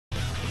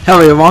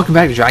Hello and welcome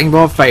back to Dragon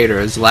Ball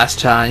Fighterz. Last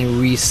time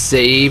we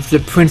saved the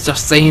Prince of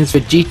Saiyans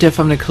Vegeta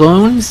from the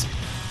clones,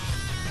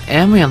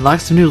 and we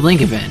unlocked some new Link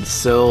events,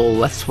 so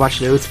let's watch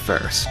those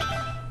first.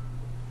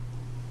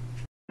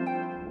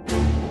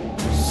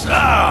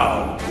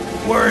 So,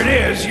 word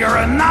is you're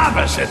a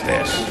novice at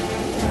this.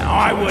 Now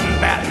I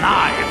wouldn't bat an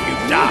eye if you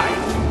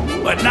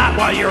died, but not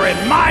while you're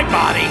in my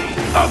body.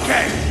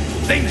 Okay,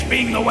 things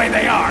being the way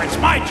they are, it's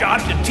my job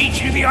to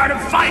teach you the art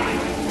of fighting.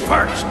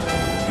 First,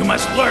 you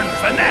must learn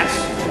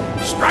finesse.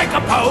 Strike a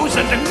pose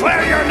and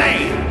declare your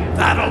name.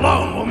 That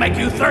alone will make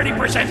you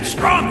 30%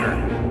 stronger.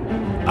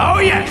 Oh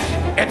yes,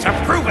 it's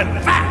a proven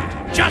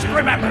fact. Just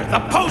remember, the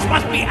pose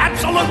must be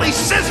absolutely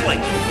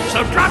sizzling.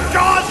 So drop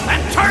jaws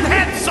and turn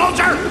heads,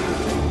 soldier!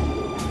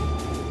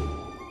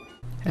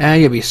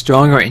 You'll be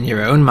stronger in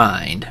your own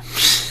mind.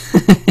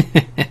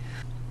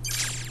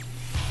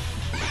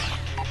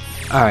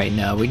 Alright,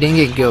 no, we didn't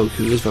get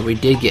Goku's, but we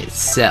did get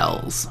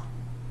Cell's.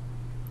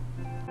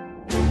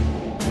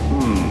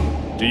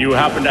 Do you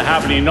happen to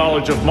have any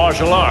knowledge of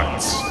martial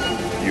arts?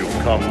 You've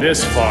come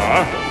this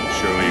far,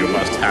 surely you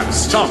must have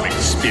some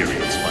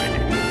experience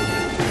fighting.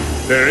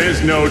 There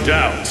is no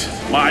doubt,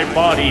 my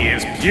body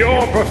is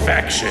pure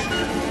perfection,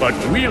 but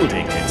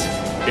wielding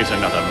it is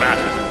another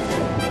matter.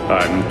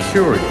 I'm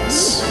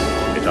curious,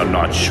 and I'm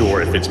not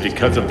sure if it's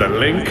because of the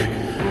link,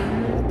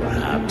 or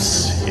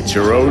perhaps it's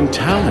your own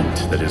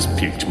talent that has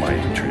piqued my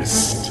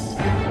interest.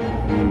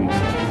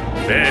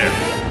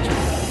 There.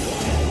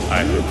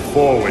 I look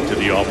forward to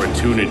the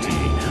opportunity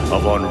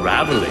of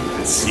unraveling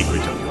the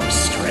secret of your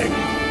strength.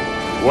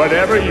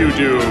 Whatever you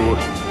do,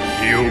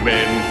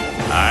 human,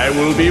 I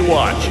will be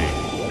watching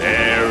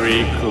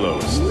very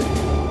closely.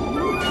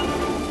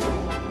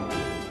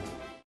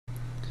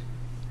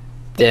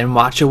 Then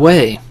watch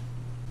away.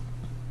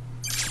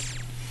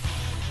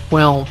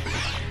 Well,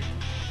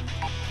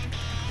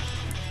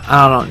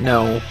 I don't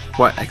know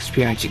what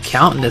experience you're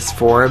counting this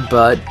for,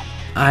 but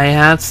I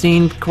have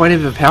seen quite a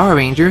bit of Power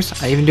Rangers.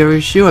 I even did a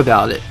review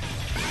about it.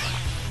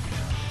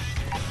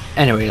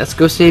 Anyway, let's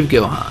go save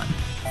Gohan.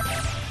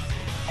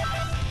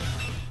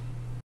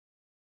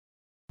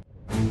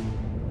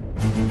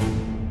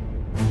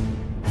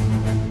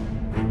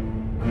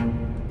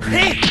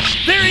 Hey!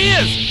 There he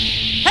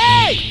is!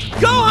 Hey!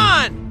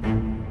 Gohan!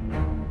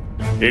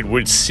 It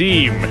would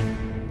seem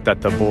that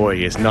the boy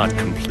is not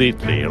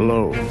completely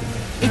alone.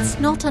 It's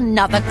not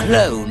another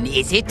clone,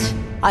 is it?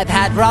 I've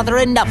had rather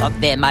enough of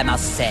them, I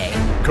must say.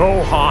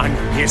 Gohan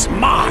is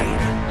mine!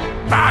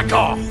 Back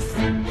off!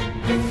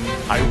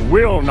 I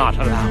will not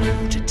allow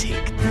you to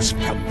take this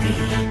from me.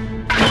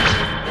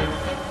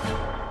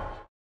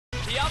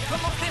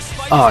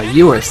 Oh,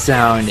 you are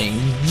sounding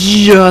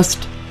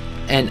just,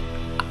 and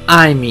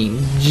I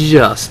mean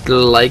just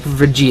like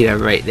Vegeta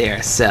right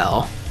there,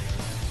 Cell.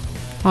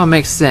 Well, it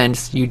makes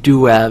sense. You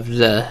do have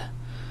the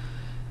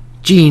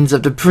genes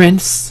of the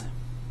Prince.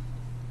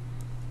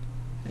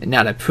 And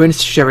now the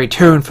Prince shall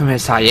return from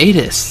his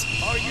hiatus.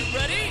 Are you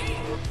ready?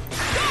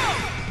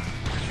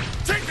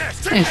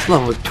 Go! It's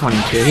level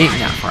 22, he ain't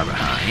that far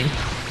behind.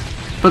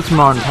 Puts him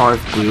on par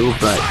with Blue,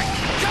 but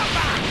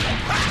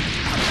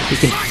he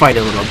can fight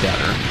a little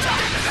better.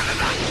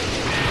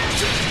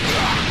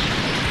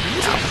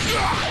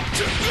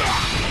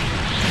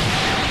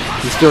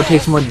 He still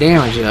takes more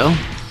damage though.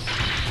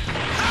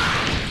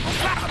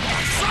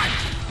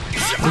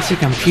 At least the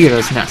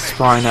computer's not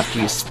sparring up to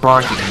use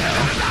Sparking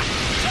though.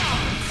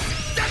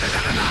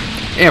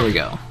 There we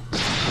go.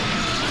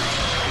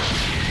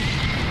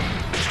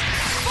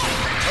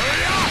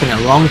 It's been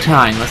a long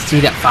time. Let's see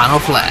that final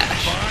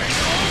flash.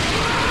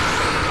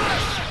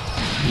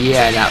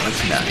 Yeah, that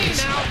looks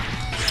nice.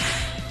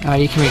 Oh,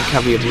 you can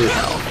recover your blue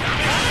health.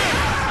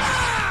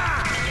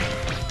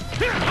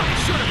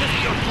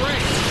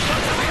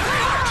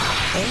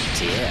 Oh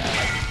dear.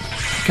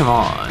 Come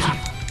on.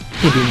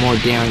 You can do more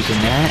damage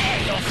than that.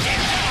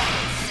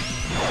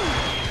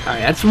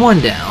 Alright, that's one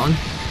down.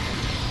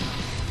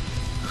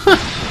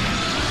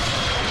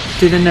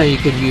 Didn't know you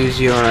could use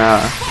your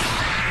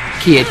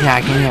key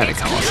attack in other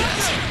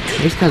concepts.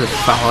 He's gonna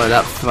follow it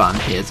up from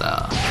his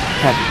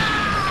heavy.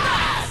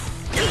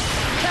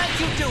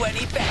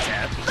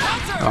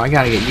 Oh, I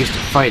gotta get used to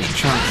fighting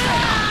Trunks now.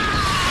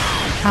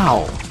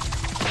 How?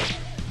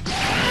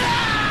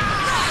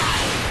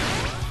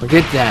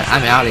 Forget that,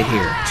 I'm out of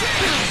here.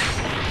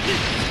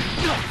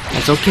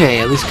 It's okay,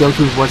 at least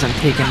Goku wasn't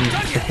taking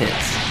the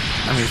hits.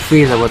 I mean,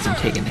 Frieza wasn't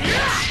taking the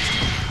hits.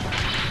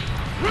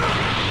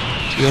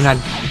 You're not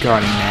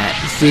guarding that,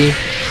 you see?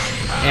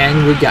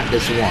 And we got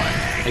this one.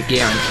 I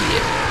guarantee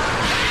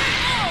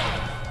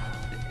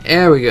it.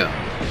 There we go.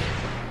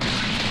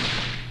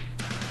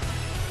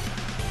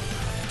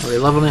 Are we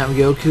leveling up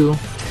Goku?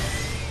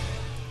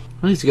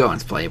 At least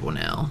Gohan's playable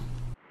now.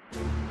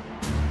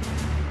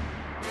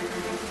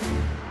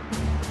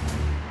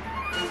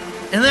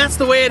 And that's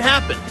the way it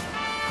happened.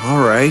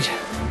 Alright.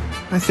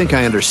 I think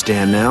I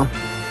understand now.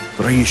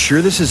 But are you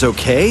sure this is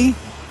okay?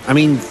 I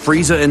mean,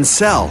 Frieza and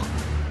Cell.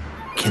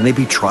 Can they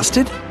be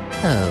trusted?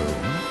 Oh.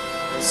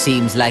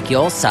 Seems like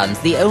your son's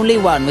the only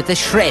one with a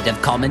shred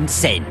of common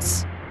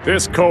sense.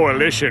 This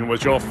coalition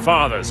was your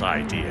father's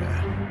idea.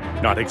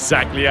 Not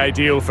exactly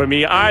ideal for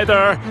me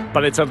either,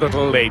 but it's a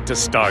little late to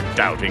start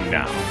doubting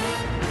now.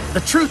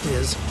 The truth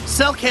is,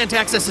 Cell can't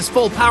access his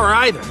full power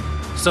either.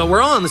 So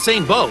we're all in the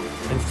same boat.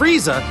 And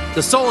Frieza,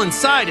 the soul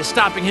inside, is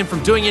stopping him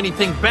from doing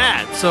anything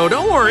bad. So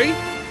don't worry.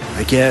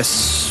 I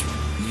guess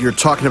you're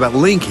talking about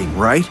linking,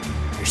 right?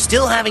 You're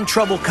still having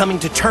trouble coming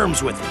to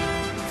terms with it.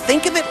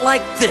 Think of it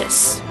like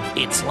this.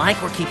 It's like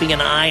we're keeping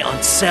an eye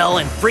on Cell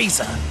and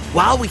Frieza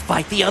while we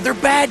fight the other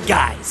bad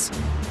guys.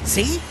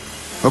 See?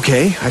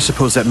 Okay, I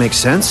suppose that makes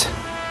sense.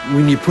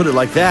 When you put it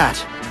like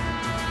that,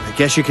 I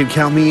guess you can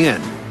count me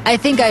in. I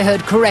think I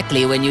heard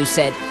correctly when you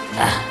said,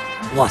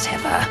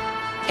 whatever.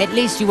 At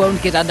least you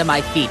won't get under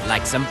my feet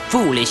like some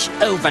foolish,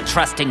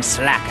 over-trusting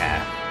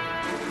slacker.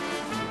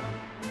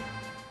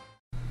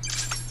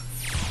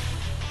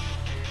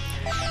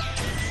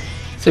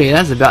 So yeah,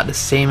 that's about the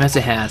same as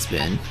it has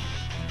been.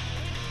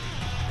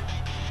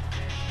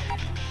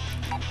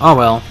 Oh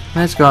well,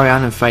 let's go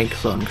around and fight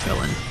Clone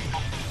Krillin.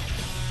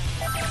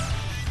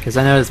 Because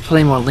I know there's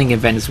plenty more Link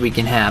events we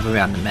can have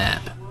around the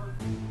map.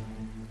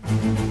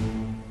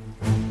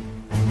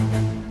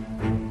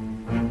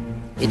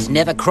 It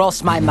never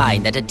crossed my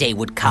mind that a day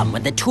would come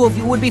when the two of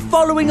you would be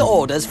following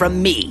orders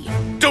from me.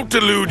 Don't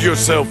delude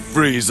yourself,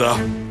 Frieza.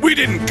 We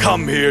didn't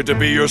come here to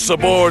be your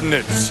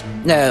subordinates.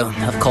 No,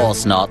 of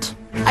course not.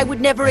 I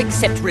would never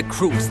accept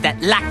recruits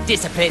that lack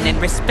discipline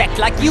and respect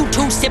like you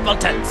two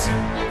simpletons.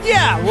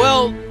 Yeah,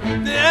 well,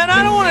 and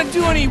I don't want to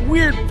do any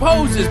weird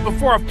poses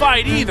before a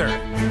fight either.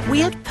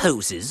 Weird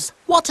poses?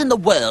 What in the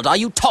world are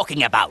you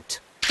talking about?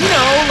 You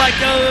know, like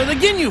the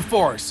Ginyu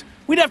Force.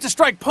 We'd have to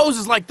strike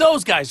poses like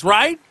those guys,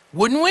 right?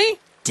 Wouldn't we?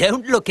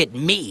 Don't look at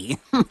me.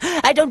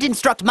 I don't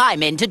instruct my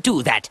men to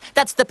do that.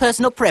 That's the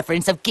personal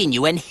preference of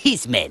Ginyu and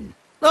his men.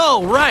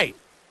 Oh, right.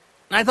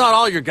 I thought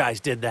all your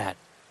guys did that.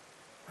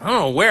 I don't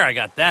know where I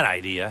got that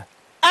idea.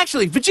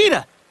 Actually,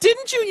 Vegeta,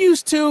 didn't you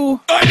used to...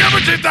 I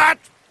never did that!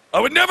 I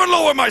would never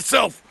lower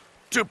myself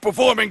to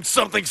performing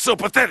something so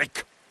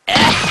pathetic.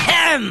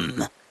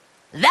 Ahem!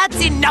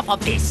 That's enough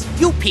of this!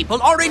 You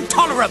people are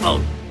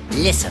intolerable!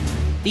 Listen,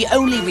 the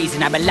only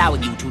reason I'm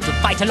allowing you two to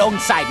fight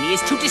alongside me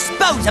is to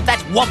dispose of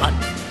that woman!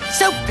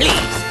 So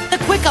please,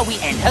 the quicker we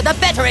end her, the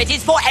better it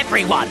is for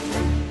everyone!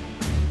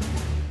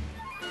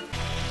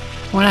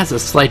 Well, that's a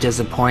slight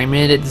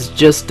disappointment. It's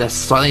just a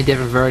slightly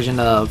different version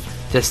of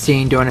the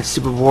scene during the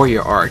Super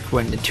Warrior arc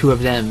when the two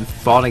of them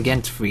fought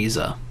against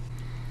Frieza.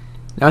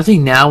 Now, I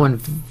think now when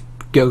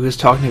Goku's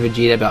talking to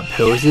Vegeta about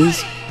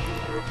poses,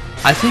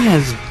 I think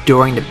that's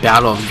during the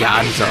Battle of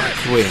Gods arc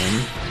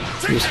when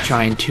he was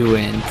trying to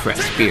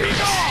impress Beerus.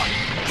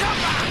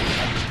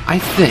 I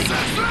think,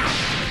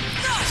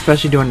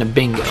 especially during the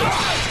bingo,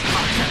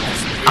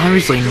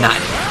 obviously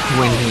not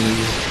when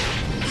he's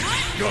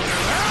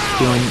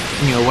doing,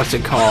 you know, what's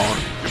it called?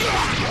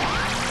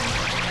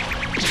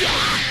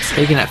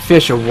 Taking that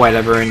fish or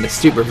whatever in the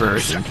super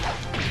version.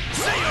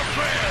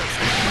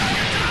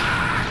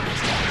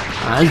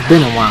 It's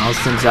been a while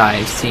since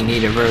I've seen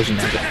either version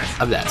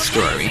of that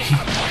story.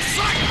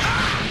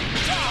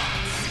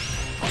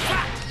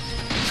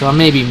 So I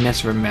may be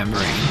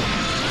misremembering.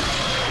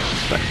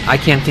 But I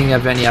can't think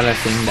of any other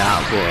thing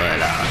that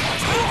would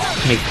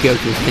make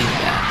Goku think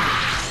that.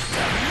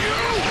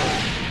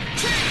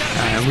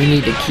 We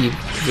need to keep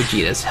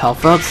Vegeta's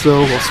health up,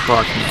 so we'll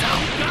spark now.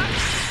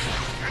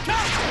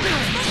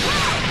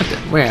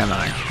 Where am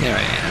I? There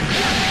I am.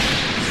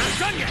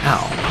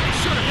 Ow.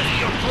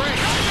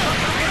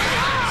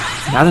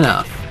 Not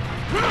enough.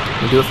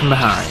 We'll do it from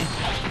behind.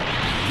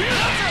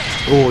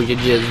 Oh, you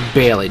just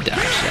barely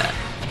dodged that.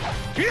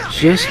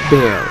 Just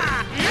barely.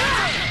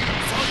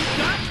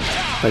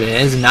 But it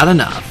is not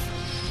enough.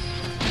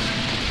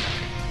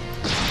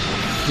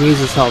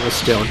 Frieza's health is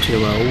still too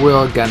low.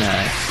 We're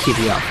gonna keep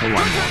you out for one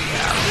more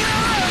battle.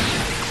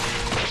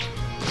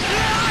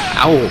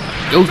 Ow!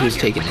 Goku's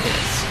taking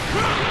hits.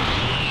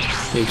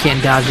 You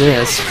can't dodge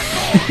this.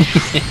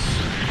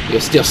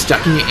 You're still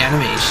stuck in your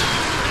animation.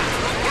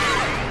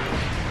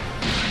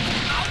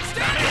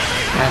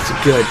 That's a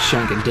good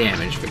chunk of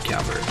damage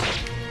recovered.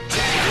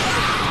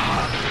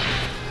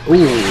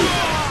 Ooh.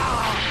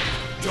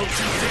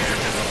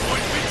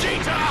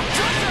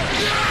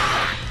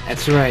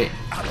 That's right.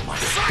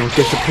 Don't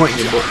disappoint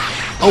me, boy.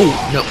 Oh,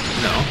 no.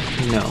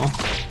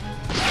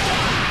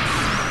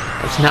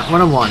 That's not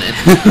what I wanted.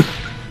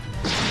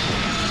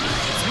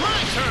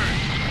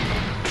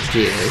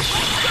 Vegeta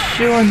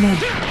sure not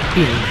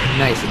being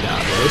nice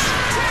about this.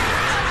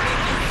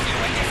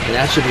 But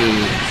that should be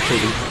a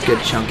pretty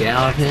good chunk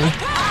out of him.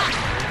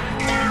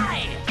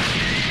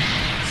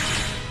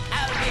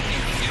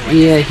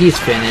 Yeah, he's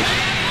finished.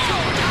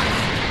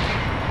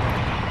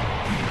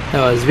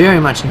 That was very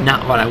much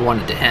not what I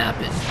wanted to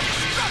happen.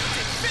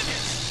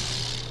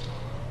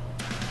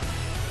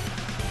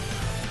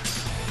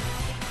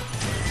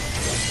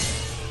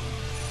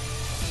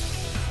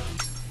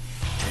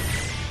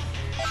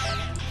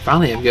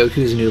 Finally have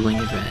Goku's new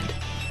Link event.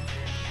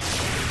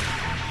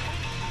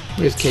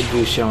 Where's Kid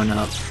Buu showing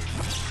up?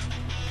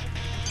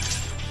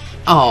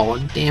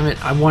 Oh, damn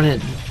it. I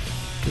wanted to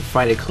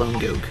fight a clone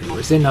Goku.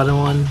 Is there another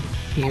one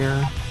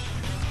here?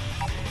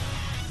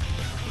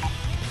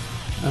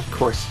 Of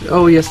course.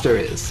 Oh, yes, there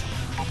is.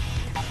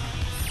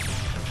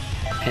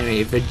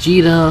 Anyway,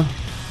 Vegeta.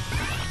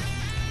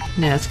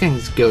 Nah, it's gonna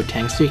just go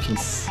tank so you can.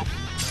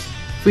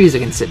 Frieza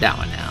can sit that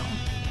one now.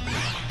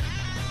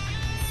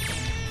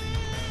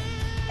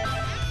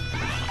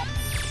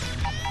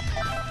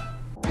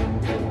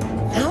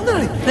 Now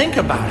that I think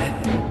about it,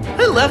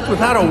 I left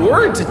without a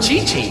word to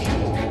Chi-Chi.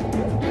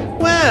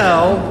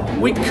 Well,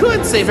 we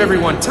could save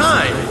everyone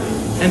time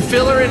and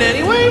fill her in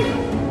anyway?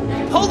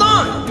 Hold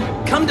on!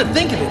 Come to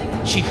think of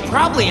it, she'd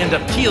probably end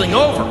up keeling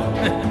over.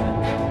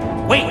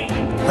 Wait,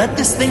 let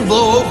this thing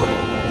blow over,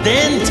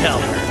 then tell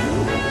her.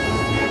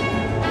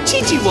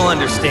 Chi-Chi will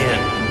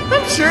understand.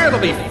 I'm sure it'll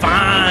be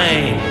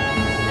fine.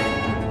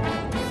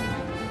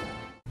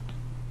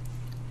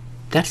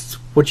 That's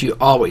what you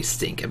always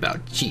think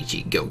about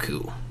Chi-Chi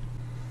Goku.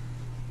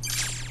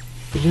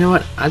 But you know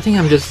what? I think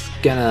I'm just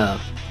gonna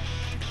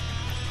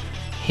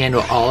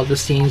handle all of the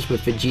scenes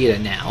with Vegeta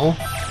now,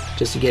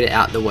 just to get it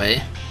out of the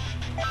way.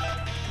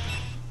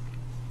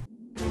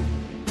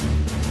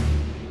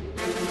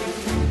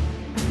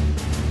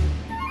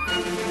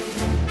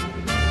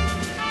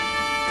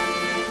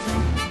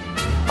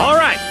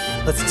 Alright,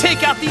 let's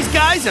take out these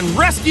guys and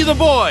rescue the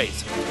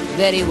boys!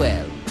 Very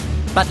well.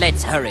 But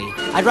let's hurry.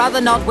 I'd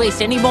rather not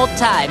waste any more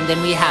time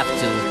than we have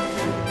to.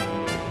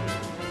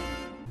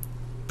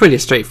 Pretty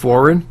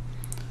straightforward.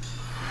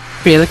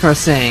 But yeah, like I was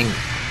saying,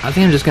 I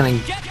think I'm just gonna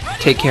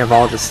take care of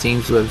all the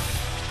scenes with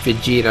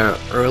Vegeta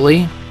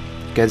early,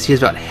 because he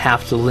has about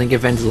half the Link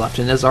events left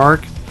in this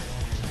arc.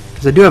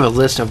 Because I do have a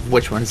list of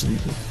which ones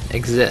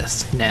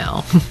exist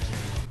now.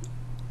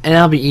 And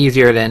that'll be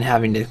easier than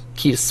having to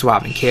keep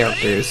swapping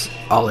characters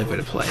all over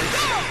the place.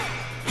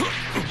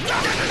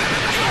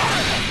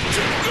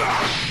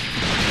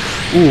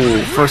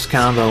 Ooh, first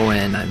combo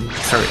and I'm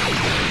sorry.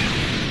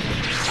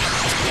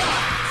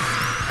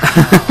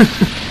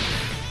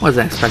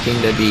 Wasn't expecting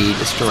to be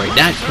destroyed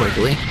that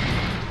quickly.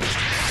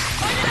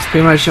 It's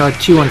pretty much a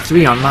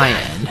 2-on-3 on my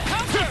end.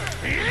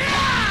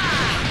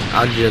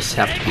 I'll just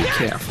have to be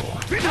careful.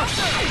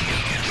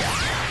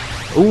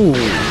 Ooh,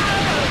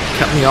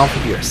 cut me off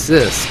with your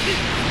assist.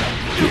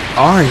 You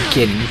are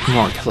getting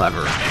more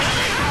clever.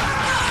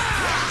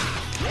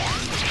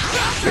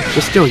 But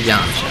you're still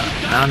Yamcha.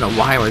 I don't know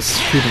why I was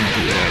shooting at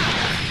the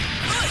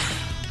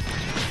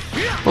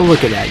air. But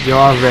look at that, you're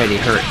already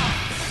hurting.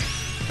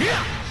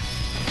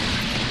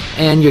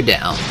 And you're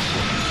down.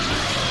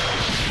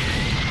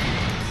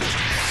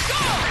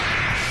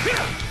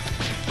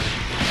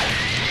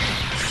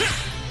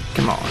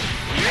 Come on.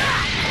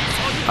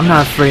 I'm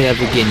not afraid of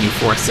the Ginyu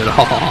Force at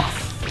all.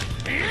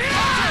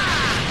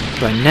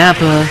 But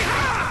Nappa,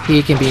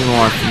 he can be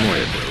more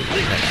formidable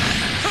than that.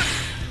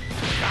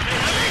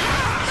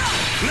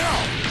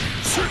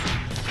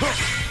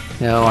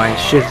 No, I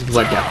should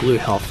let that blue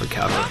health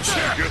recover.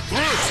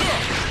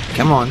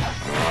 Come on.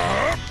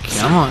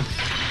 Come on.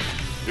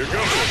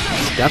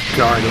 Step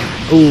guarding.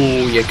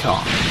 Ooh, you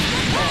caught.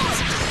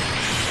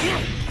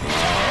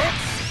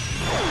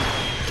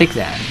 Take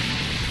that.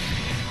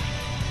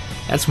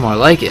 That's more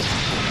like it.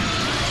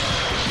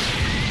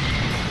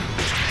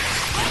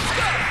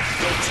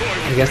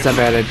 I guess I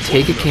better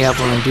take it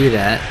careful and do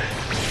that.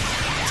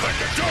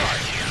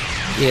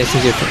 Yeah,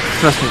 since you're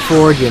thrusting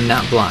forward, you're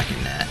not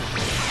blocking that.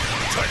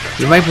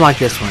 You might block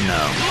this one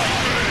though.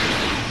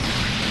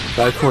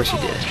 But of course you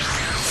did.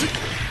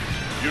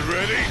 You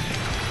ready?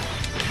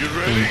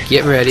 And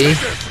get ready.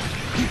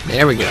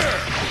 There we go.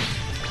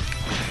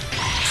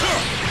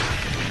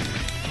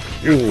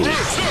 Ooh.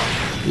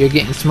 You're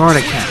getting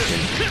smarter,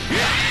 Captain.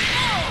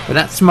 But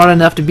not smart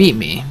enough to beat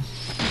me.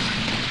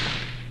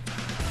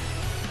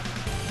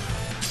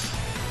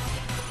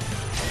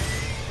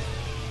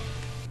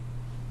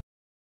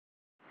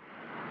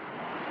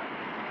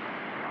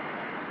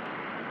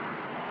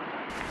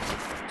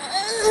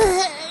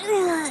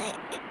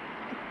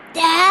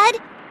 Dad?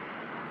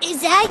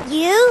 Is that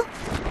you?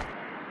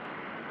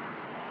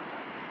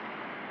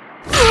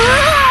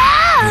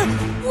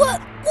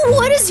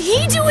 What is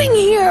he doing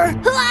here?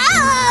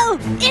 Wow!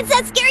 It's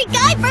that scary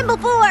guy from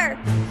before!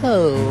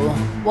 Oh,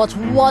 what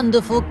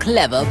wonderful,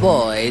 clever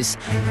boys.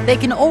 They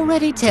can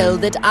already tell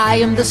that I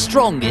am the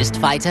strongest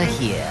fighter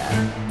here.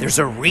 There's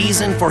a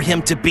reason for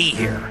him to be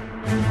here.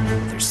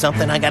 There's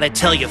something I gotta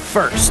tell you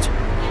first.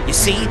 You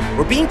see,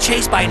 we're being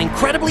chased by an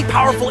incredibly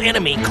powerful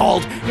enemy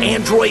called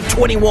Android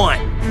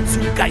 21.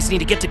 So you guys need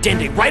to get to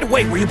Dende right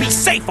away where you'll be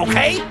safe,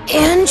 okay?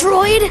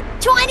 Android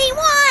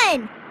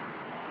 21!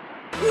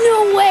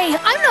 No way!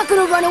 I'm not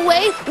gonna run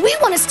away! We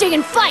want to stay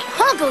and fight,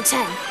 huh,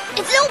 Goten?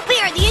 It's no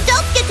fair. The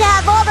adults get to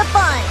have all the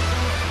fun.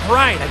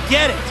 Right, I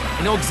get it.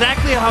 I know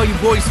exactly how you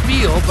boys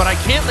feel, but I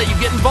can't let you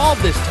get involved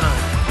this time.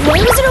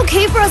 Why was it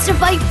okay for us to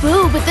fight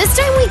Boo, but this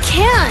time we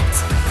can't?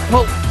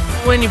 Well,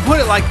 when you put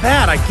it like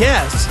that, I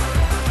guess.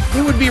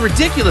 It would be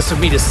ridiculous of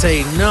me to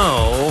say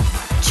no.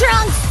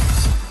 Trunks,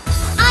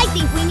 I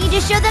think we need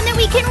to show them that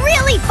we can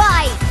really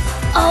fight.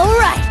 All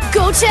right,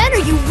 Goten,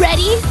 are you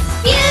ready?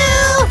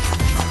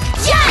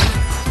 Fusion!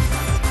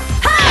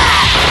 Ha!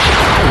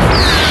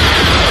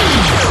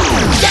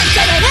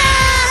 Da-da-da-da!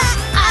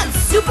 I'm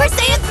Super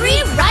Saiyan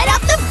 3 right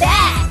off the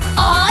bat!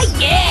 Aw,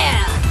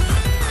 yeah!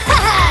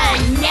 Haha!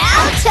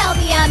 Now tell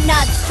me I'm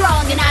not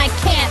strong and I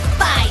can't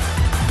fight!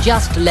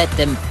 Just let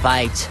them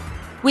fight.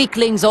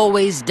 Weaklings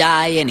always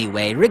die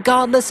anyway,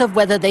 regardless of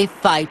whether they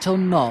fight or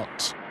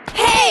not.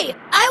 Hey!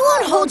 I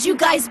won't hold you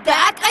guys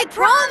back, I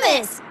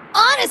promise!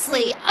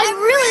 Honestly, I'm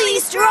really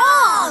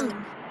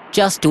strong!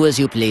 Just do as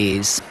you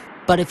please.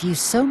 But if you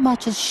so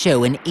much as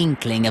show an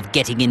inkling of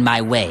getting in my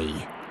way,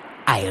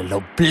 I'll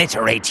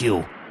obliterate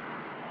you.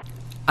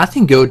 I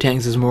think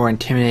Gotenks is more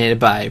intimidated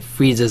by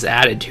Frieza's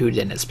attitude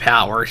than his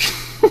power.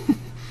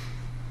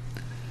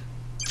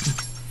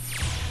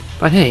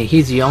 But hey,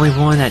 he's the only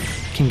one that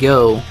can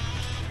go.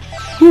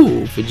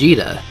 Ooh,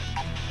 Vegeta.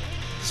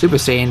 Super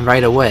Saiyan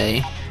right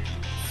away.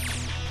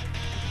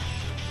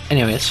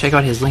 Anyway, let's check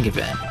out his Link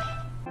event.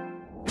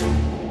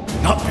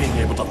 Not being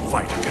able to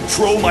fight and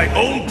control my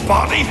own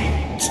body?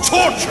 It's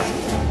torture!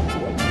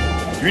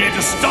 You need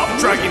to stop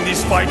dragging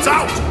these fights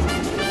out!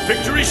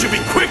 Victory should be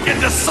quick and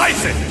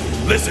decisive!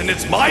 Listen,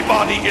 it's my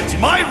body, it's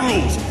my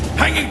rules!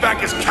 Hanging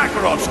back is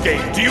Kakarov's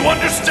game, do you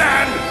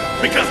understand?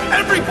 Because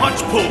every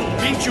punch pulled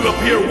means you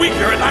appear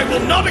weaker and I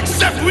will not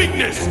accept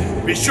weakness!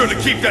 Be sure to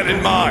keep that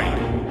in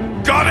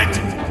mind! Got it?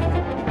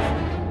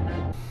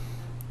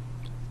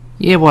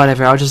 Yeah,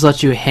 whatever, I'll just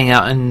let you hang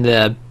out in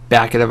the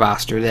back of the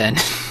roster then.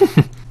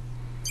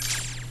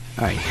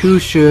 Alright, who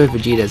should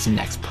Vegeta's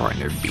next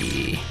partner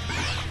be?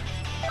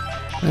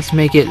 Let's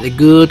make it the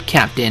good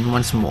captain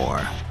once more.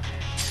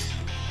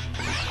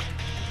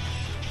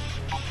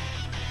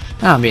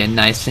 That'll be a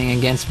nice thing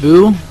against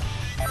Boo.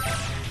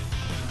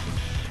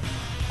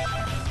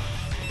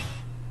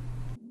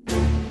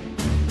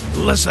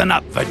 Listen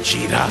up,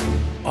 Vegeta.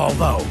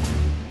 Although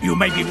you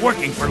may be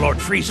working for Lord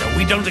Frieza,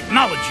 we don't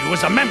acknowledge you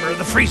as a member of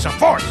the Frieza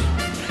Force.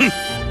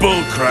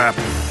 Bullcrap.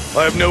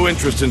 I have no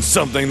interest in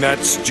something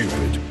that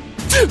stupid.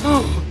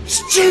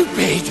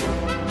 Stupid!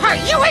 Are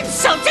you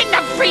insulting the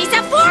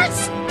Frieza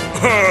Force?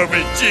 Oh,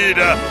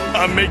 Vegeta,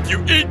 I'll make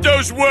you eat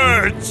those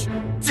words!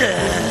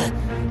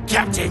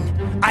 Captain,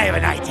 I have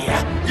an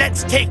idea.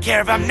 Let's take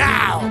care of him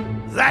now.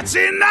 That's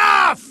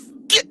enough!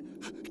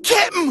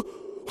 Captain,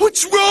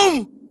 what's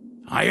wrong?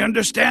 I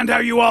understand how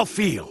you all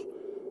feel,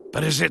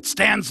 but as it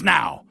stands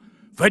now,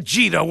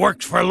 Vegeta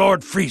works for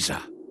Lord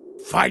Frieza.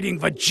 Fighting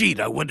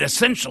Vegeta would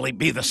essentially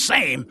be the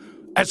same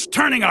as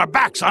turning our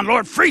backs on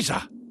Lord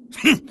Frieza.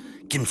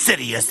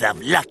 Consider yourself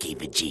lucky,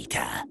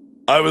 Vegeta.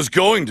 I was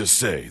going to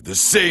say the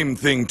same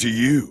thing to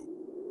you.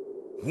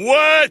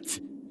 What?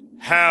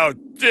 How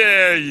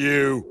dare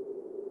you?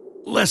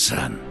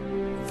 Listen,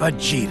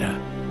 Vegeta,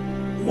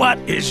 what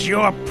is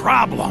your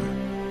problem?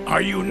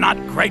 Are you not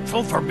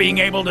grateful for being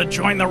able to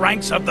join the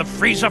ranks of the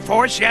Frieza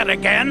Force yet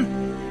again?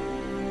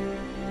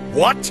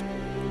 What?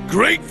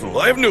 Grateful?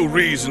 I have no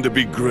reason to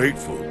be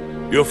grateful.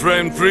 Your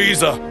friend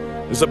Frieza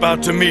is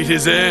about to meet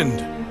his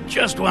end.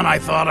 Just when I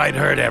thought I'd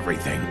heard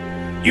everything,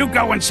 you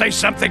go and say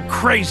something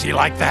crazy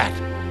like that.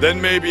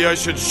 Then maybe I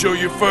should show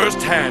you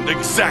firsthand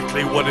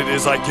exactly what it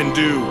is I can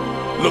do.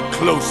 Look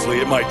closely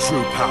at my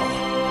true power.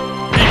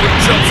 Even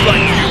chumps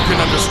like you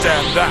can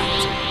understand that.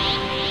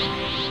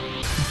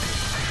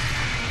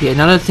 Yeah,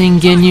 another thing,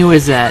 Ginyu,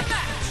 is that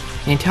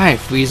the entire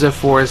Frieza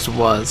Force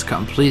was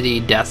completely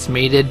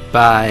decimated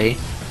by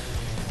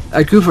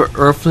a group of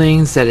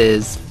Earthlings that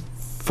is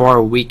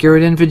far weaker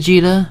than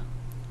Vegeta.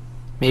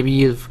 Maybe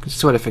you've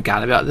sort of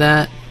forgot about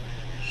that.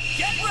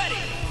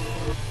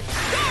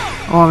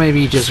 Or maybe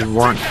you just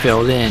weren't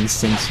filled in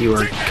since you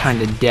were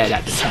kinda dead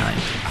at the time.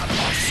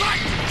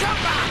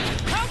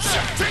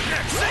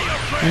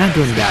 You're not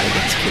doing bad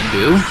against Kid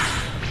Buu.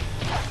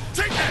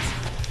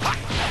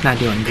 Not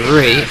doing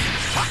great.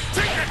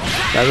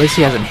 But at least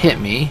he hasn't hit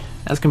me.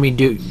 That's gonna be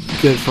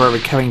good for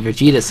recovering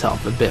Vegeta's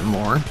health a bit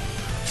more.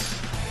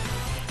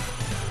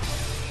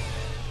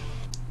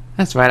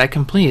 That's right, I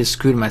completely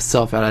screwed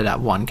myself out of that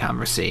one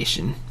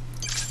conversation.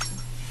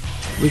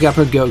 We gotta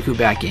put Goku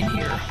back in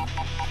here.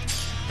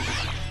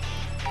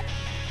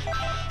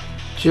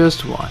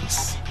 Just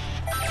once.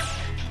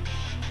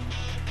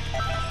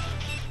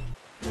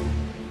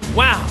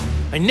 Wow,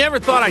 I never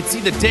thought I'd see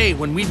the day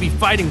when we'd be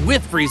fighting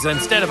with Frieza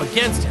instead of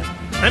against him.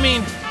 I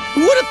mean,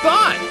 who would have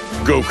thought?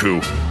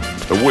 Goku,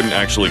 I wouldn't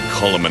actually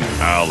call him an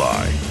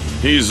ally.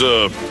 He's,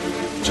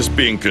 just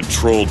being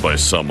controlled by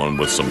someone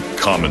with some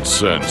common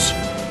sense.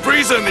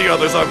 Frieza and the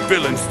others are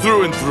villains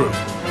through and through.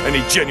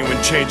 Any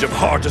genuine change of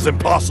heart is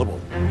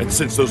impossible. And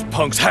since those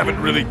punks haven't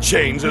really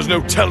changed, there's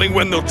no telling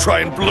when they'll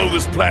try and blow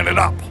this planet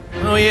up.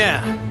 Oh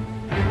yeah,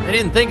 I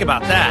didn't think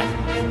about that.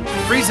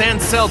 Frieza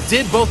and Cell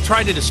did both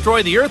try to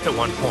destroy the Earth at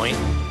one point.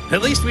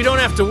 At least we don't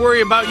have to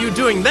worry about you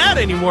doing that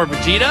anymore,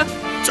 Vegeta.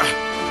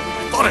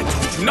 I thought I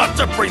told you not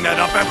to bring that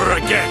up ever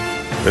again.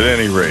 At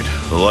any rate,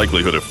 the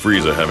likelihood of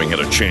Frieza having had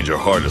a change of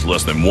heart is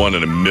less than 1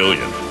 in a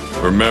million.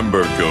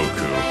 Remember,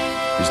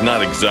 Goku, he's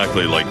not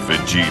exactly like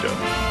Vegeta.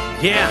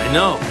 Yeah, I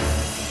know.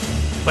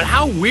 But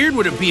how weird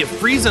would it be if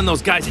Frieza and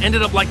those guys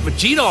ended up like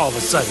Vegeta all of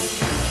a sudden?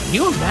 Can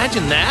you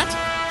imagine that?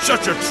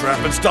 Shut your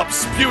trap and stop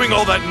spewing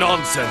all that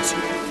nonsense.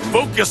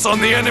 Focus on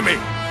the enemy.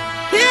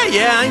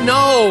 Yeah, I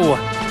know.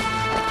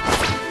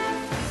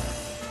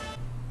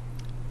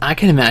 I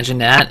can imagine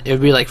that. It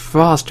would be like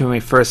Frost when we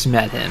first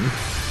met him.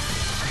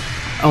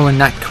 Only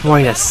not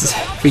quite as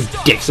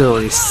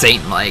ridiculously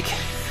saint-like.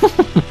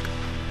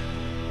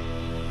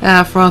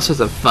 Frost was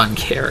a fun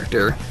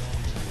character.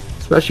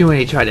 Especially when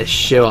he tried to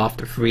show off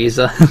to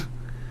Frieza.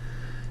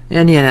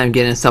 And he ended up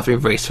getting himself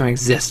erased from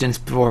existence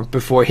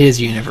before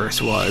his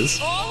universe was.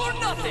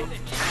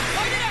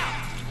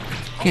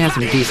 Gonna have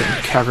some decent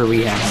cover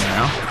we have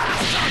now.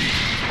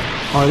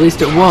 Or at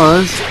least it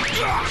was.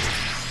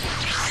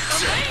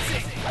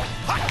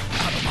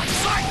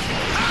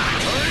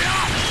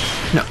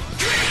 No.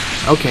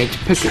 Okay,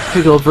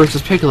 Piccolo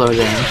versus Piccolo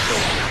then.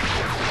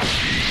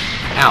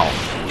 Ow.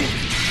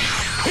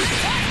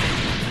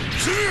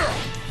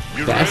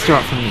 Bad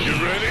start for me.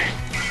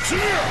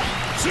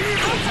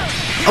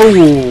 Oh,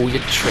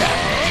 you're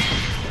trapped.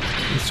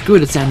 It's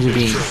good, it's Andrew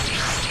Bean.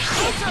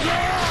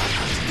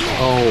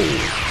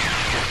 Oh.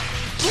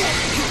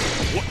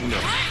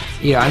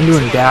 Yeah, I'm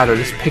doing bad, or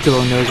this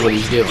Piccolo knows what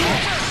he's doing.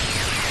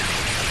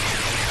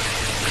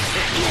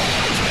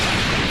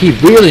 He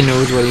really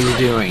knows what he's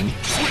doing.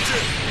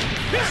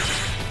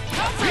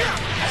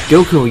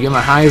 Goku, you're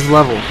my highest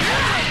level.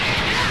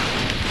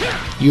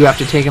 You have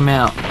to take him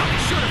out.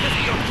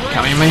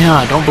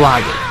 Kamehameha, don't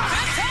block it.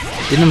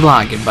 Didn't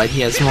block it, but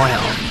he has more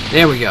health.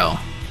 There we go.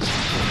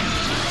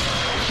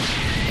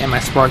 And my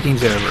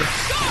sparking's over.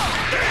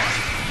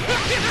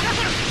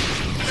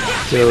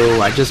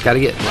 So I just gotta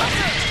get lucky.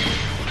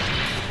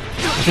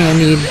 I think I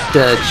need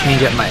to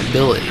change up my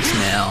abilities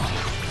now.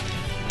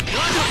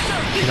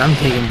 Because I'm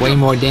taking way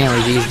more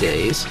damage these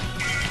days.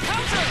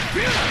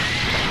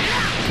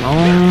 Come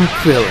on,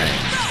 Krillin.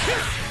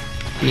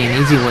 Be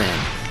an easy win.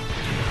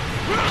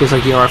 Just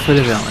like you are for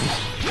the villain.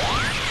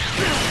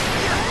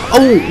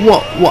 Oh,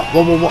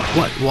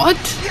 what?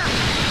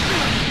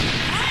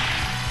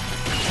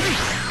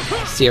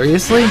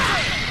 Seriously?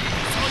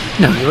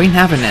 No, you ain't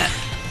having that.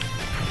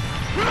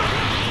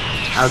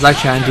 I was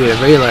actually trying to do a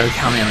regular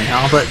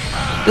Kamehameha, but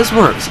this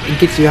works. It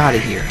gets you out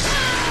of here.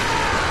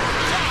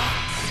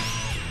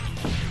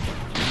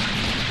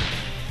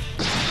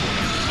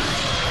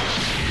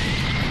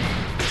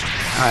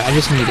 Alright, I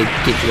just need to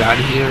get you out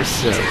of here,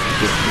 so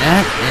doing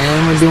that,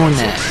 and we're doing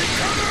that.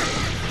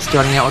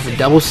 Starting out with a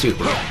double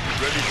super.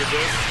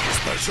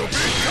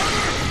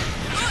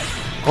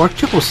 Or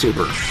triple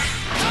super.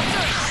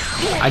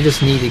 I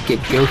just need to get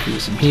Goku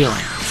some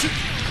healing.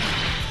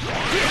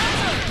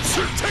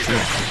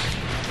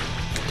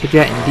 Take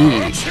that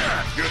indeed.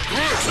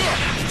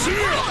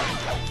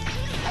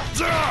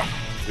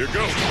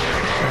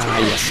 Ah,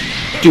 yes.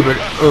 Stupid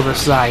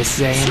oversized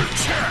Saiyan.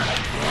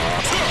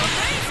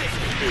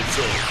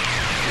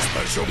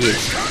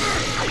 Yes.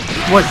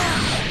 What?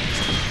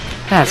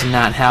 That's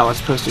not how it's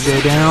supposed to go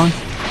down.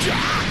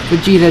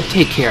 Vegeta,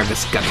 take care of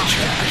this gummy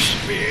trash.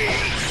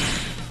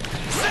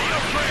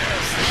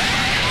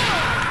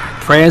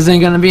 Prayers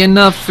ain't gonna be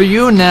enough for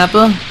you,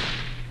 Nappa.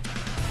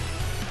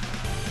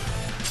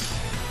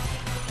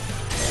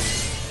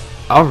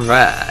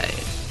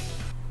 Alright.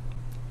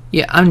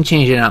 Yeah, I'm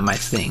changing out my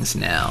things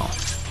now.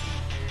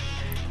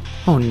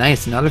 Oh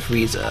nice, another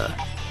Frieza.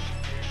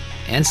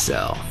 And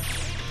Cell.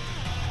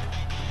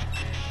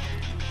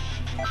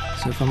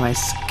 So for my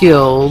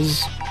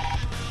skills,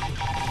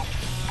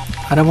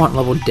 I don't want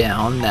level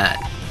down, that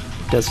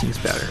does things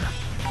better.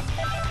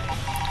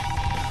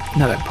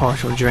 Another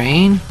partial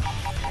drain.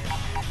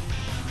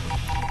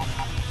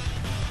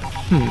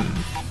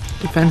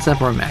 Defense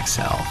up or max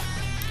health?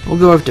 We'll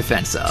go with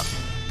defense up.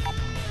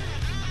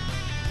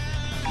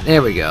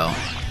 There we go.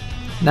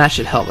 That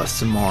should help us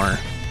some more.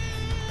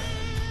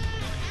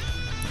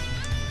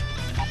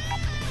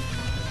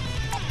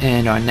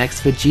 And our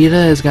next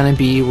Vegeta is going to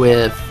be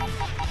with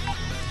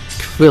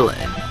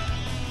Krillin.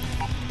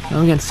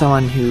 Now we got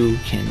someone who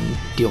can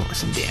deal with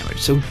some damage.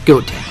 So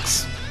go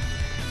tanks.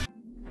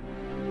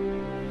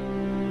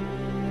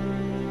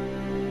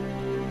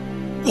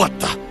 What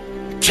the?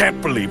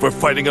 Can't believe we're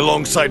fighting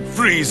alongside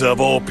Frieza of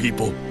all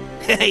people.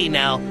 Hey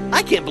now,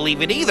 I can't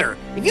believe it either.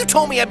 If you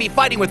told me I'd be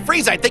fighting with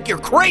Frieza, I'd think you're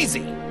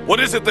crazy. What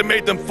is it that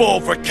made them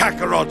fall for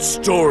Kakarot's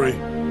story?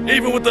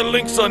 Even with the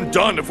links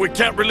undone, if we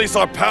can't release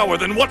our power,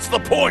 then what's the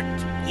point?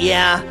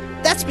 Yeah,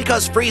 that's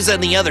because Frieza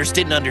and the others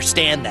didn't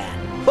understand that.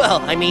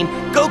 Well, I mean,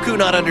 Goku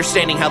not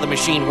understanding how the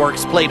machine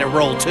works played a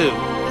role too.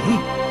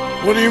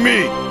 What do you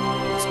mean?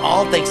 It's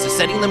all thanks to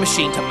setting the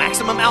machine to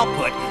maximum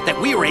output that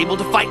we were able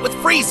to fight with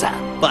Frieza.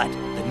 But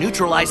the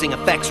neutralizing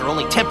effects are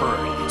only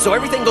temporary, so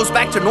everything goes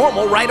back to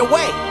normal right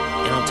away.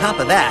 And on top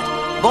of that,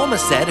 Bulma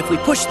said if we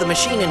push the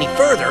machine any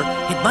further,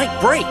 it might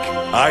break.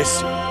 I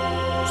see.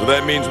 So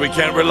that means we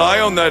can't rely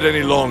on that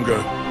any longer.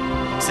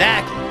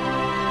 Exactly.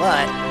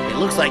 But it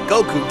looks like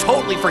Goku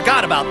totally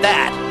forgot about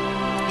that.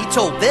 He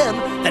told them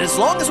that as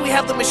long as we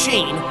have the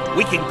machine,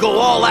 we can go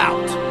all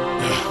out.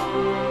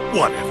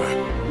 Whatever.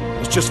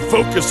 As Let's just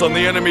focus on the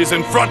enemies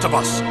in front of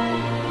us.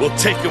 We'll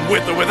take them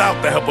with or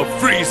without the help of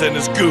Frieza and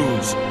his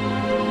goons.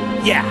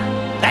 Yeah,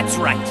 that's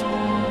right.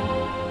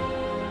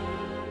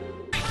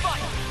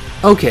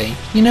 Okay,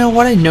 you know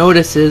what I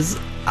notice is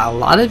a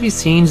lot of these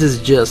scenes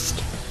is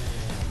just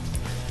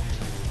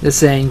they're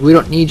saying we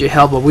don't need your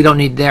help, but we don't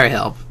need their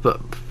help, but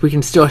we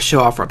can still show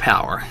off our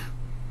power.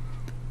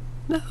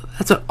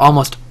 That's what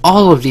almost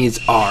all of these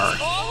are.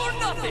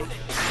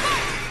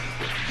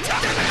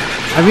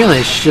 I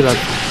really should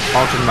have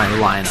altered my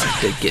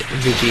lineup to get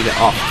Vegeta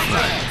off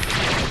front.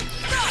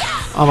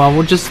 Oh well,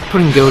 we're just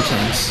putting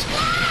Gotenks.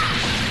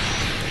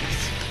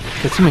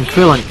 Because him and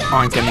Krillin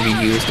aren't going to be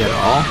used at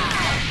all.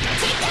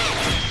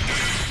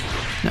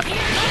 No.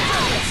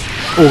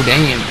 Oh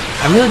damn,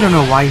 I really don't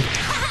know why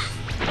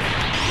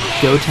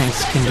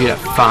Gotenks can do that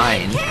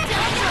fine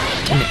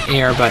in the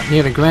air, but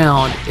near the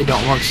ground it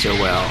don't work so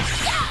well.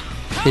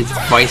 His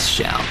voice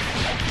shout.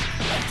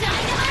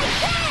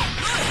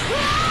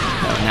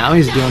 Oh, now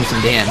he's doing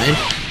some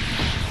damage.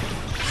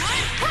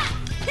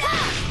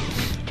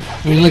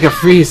 And look at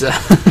Frieza.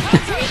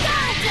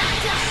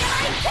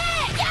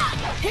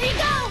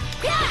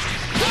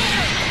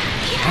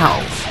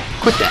 Ow,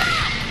 quit that.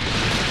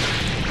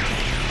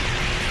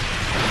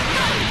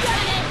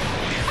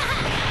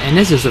 And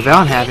this is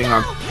without having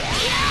our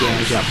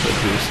damage output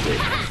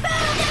boosted.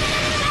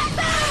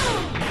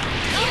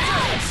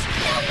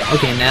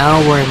 Okay, now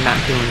we're not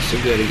doing so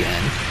good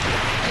again.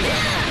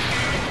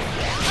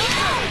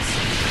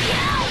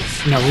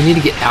 No, we need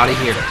to get out of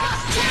here.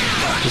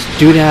 Just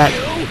do that.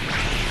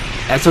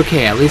 That's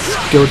okay, at least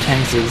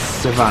Gotenks is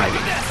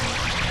surviving.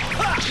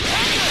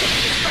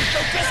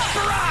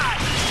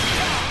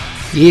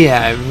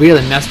 Yeah, I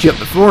really messed you up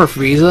before,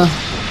 Frieza.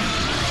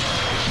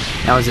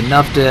 That was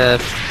enough to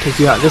take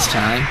you out this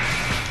time.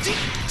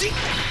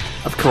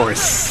 Of course,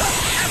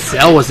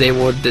 Cell was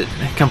able to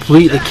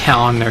completely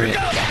counter it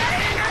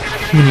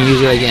when you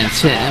use it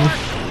against him.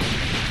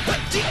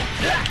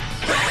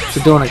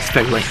 So don't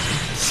expect like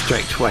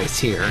strike twice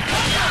here.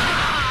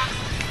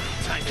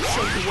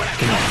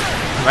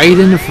 Right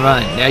in the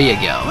front, there you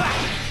go.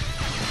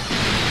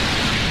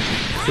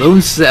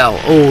 Clone Cell,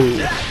 oh.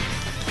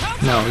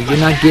 No, you're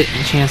not getting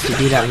a chance to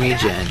do that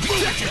regen.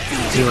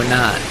 You are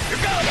not.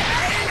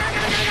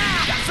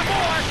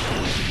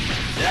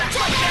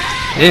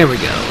 There we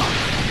go.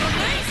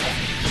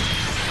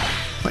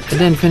 What, and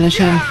then finish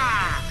him?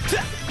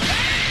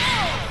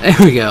 There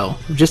we go.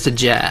 Just a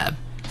jab.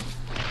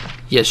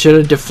 You should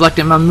have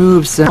deflected my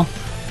move, Cell.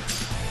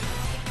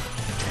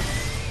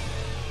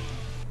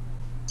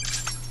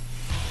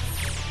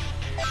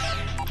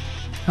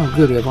 Oh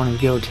good, we have one of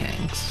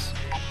Gotenks.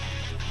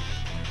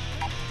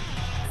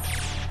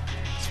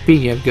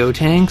 Speaking of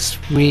Gotenks,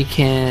 we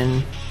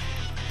can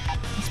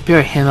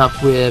pair him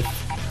up with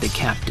the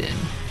captain.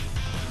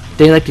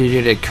 They like to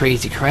do the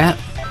crazy crap.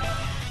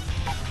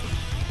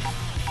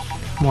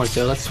 More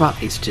so, let's swap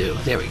these two.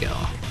 There we go.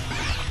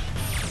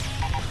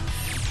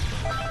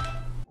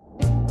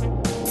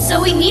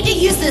 So we need to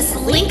use this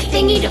link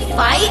thingy to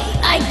fight?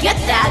 I get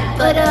that,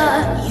 but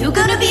you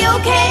gonna be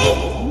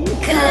okay?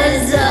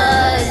 Cause,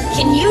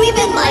 can you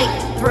even, like,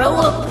 throw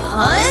a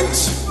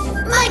punch?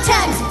 My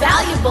time's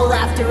valuable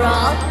after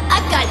all.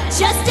 I've got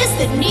justice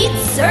that needs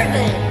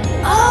serving.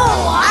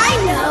 Oh, I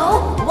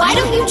know! Why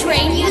don't you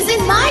train using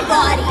my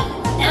body?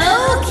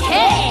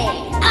 Okay,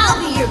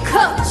 I'll be your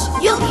coach.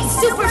 You'll be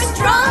super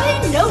strong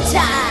in no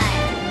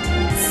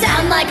time.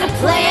 Sound like a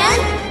plan?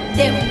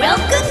 Then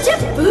welcome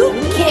to boot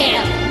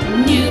camp,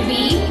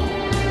 newbie.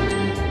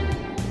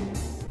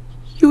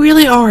 You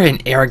really are an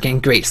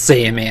arrogant Great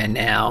Saiyan man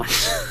now.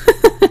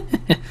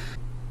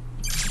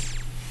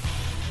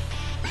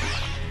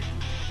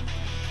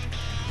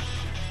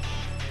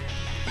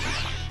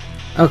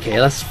 Okay,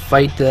 let's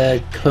fight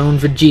the clone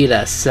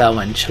Vegeta, Cell,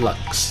 and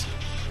Trunks.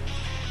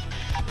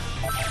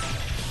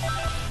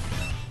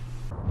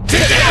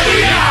 Together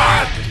we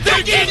are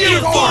the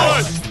Ginyu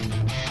Force!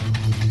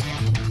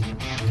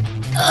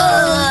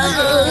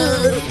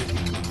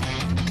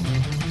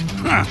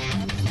 Huh.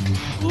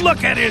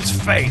 Look at his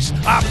face.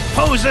 Our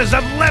poses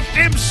have left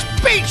him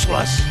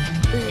speechless.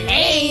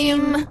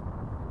 Lame.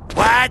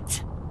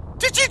 What?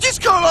 Did you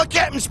just call our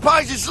captain's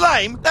poses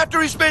lame after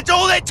he spent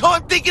all that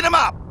time thinking them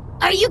up?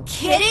 Are you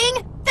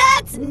kidding?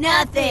 That's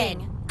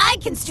nothing. I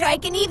can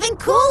strike an even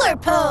cooler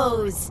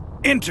pose.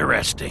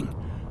 Interesting.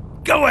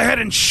 Go ahead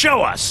and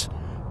show us,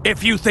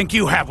 if you think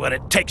you have what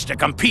it takes to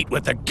compete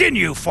with the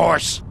Ginyu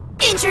Force.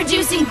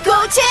 Introducing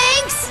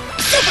Gotenks,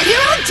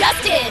 Superhero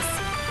Justice.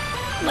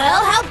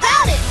 Well, how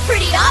about it?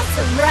 Pretty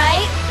awesome,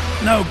 right?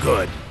 No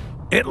good.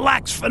 It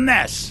lacks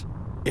finesse.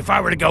 If I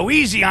were to go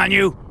easy on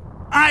you,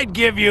 I'd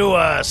give you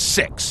a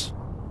 6.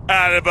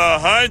 Out of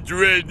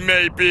 100,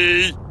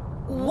 maybe.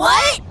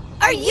 What?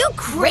 Are you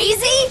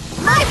crazy?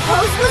 My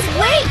pose was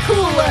way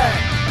cooler.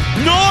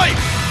 Nice!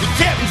 The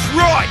captain's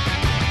right!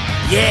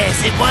 Yes,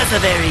 it was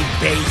a very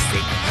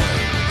basic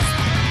pose.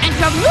 And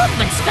your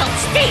movements felt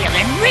stale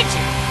and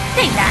rigid.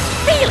 They lacked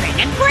feeling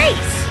and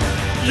grace.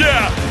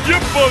 Yeah,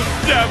 your pose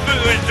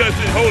definitely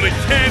doesn't hold a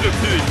candle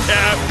to the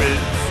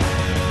captain's.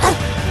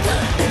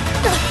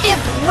 If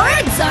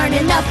words aren't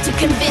enough to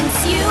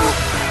convince you,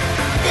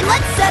 then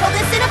let's settle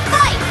this in a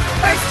fight.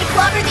 First to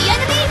clobber the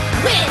enemy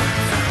wins.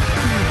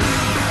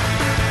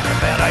 Not a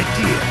bad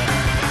idea.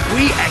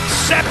 We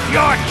accept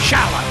your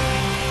challenge.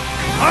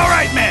 All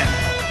right, men.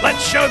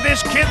 Let's show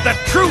this kid the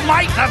true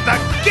might of the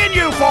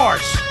Ginyu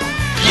Force.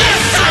 Yes,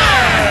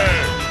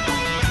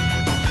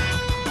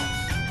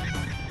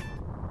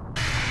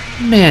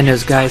 sir! Man,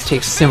 those guys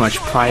take so much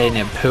pride in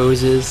their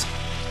poses.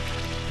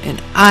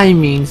 And I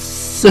mean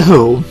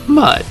so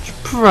much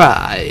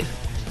pride.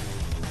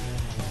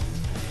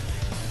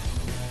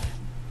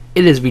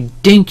 It is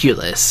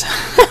ridiculous.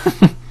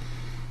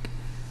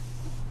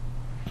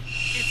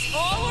 It's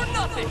all or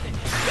nothing.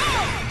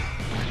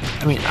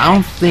 I mean, I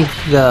don't think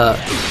the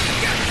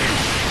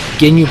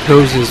Ginyu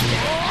poses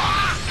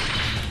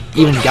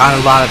even got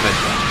a lot of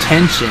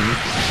attention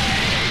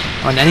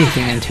on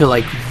anything until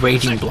like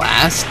Raging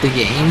Blast, the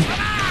game,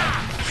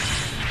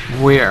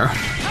 where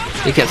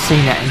they kept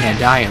saying that in their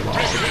dialogue.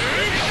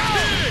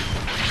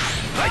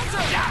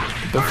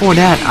 Before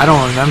that, I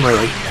don't remember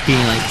like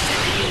being like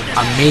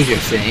a major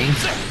thing.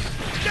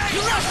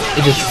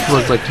 It just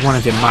was like one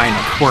of their minor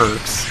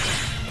quirks.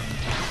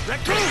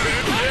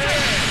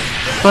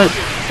 But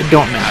it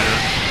don't matter,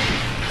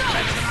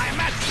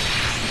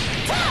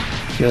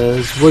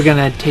 because we're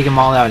gonna take them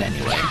all out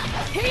anyway.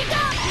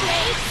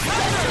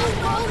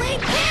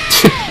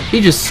 He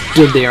just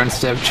stood there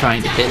instead of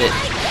trying to hit it.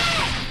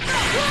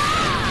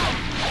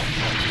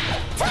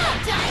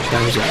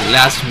 That was your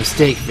last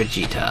mistake,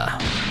 Vegeta.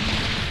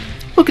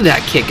 Look at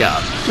that kick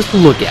up. Just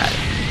look at it.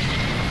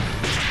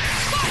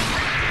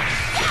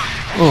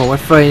 Oh, we're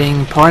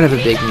fighting part of a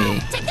big me.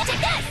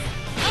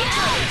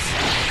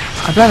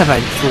 I bet if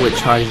I fully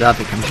charge it up,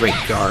 it can break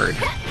guard.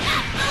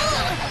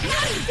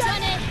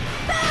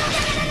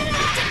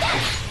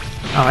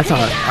 Oh, I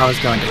thought I was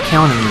going to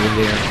counter move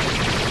there.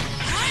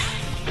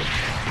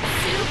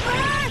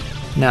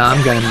 No,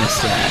 I'm gonna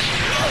miss that.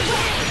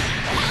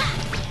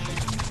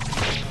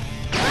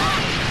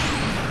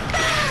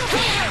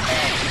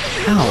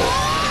 Ow.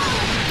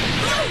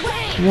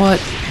 What?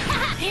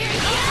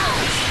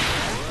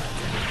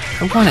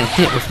 I want to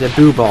hit with the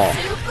boo ball.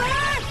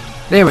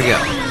 There we go.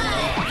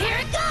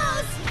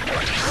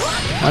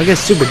 I guess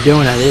Super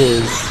Donut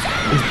is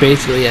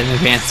basically an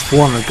advanced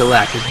form of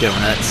Galactic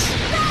Donuts.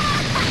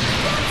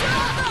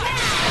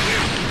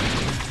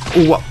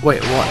 What?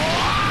 Wait, what?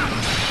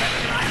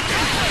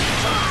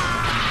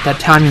 That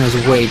timing was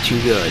way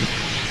too good.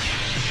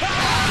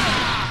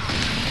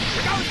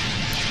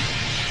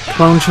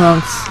 Clone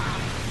Trunks,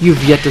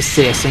 you've yet to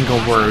say a single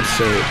word,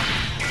 so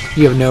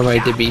you have no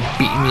right to be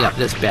beating me up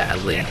this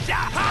badly.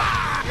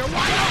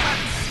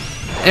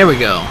 There we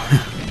go.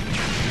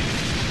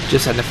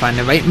 Just had to find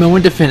the right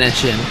moment to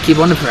finish him. Keep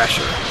on the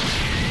pressure.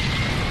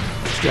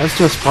 Just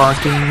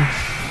sparking.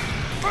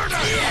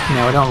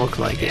 No, it don't look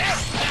like it.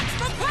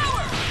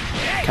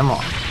 Come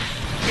on.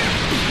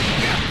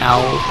 Ow,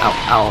 ow,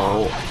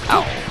 ow,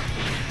 ow.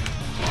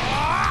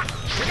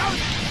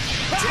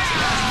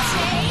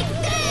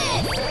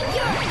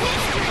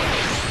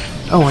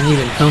 Oh, and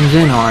even comes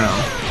in on him.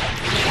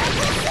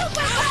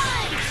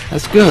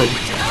 That's good.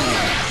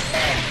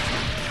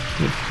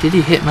 Did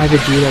he hit my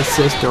Vegeta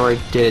assist, or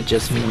did it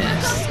just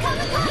miss?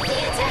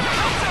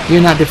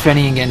 You're not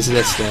defending against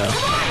this, though.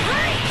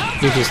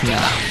 You're just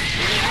not.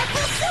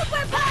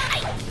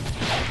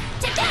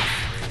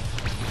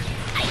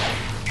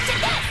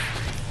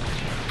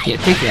 Yeah,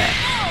 take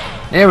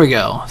that. There we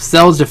go.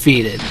 Cell's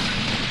defeated.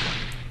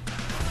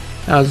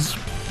 That was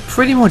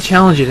pretty more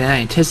challenging than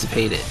I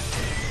anticipated.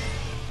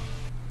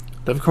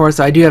 But of course,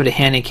 I do have the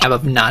handicap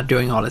of not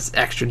doing all this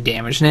extra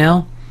damage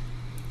now.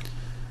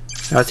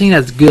 I think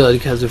that's good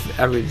because of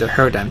the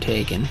hurt I'm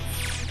taking.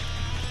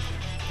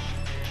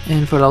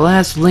 And for the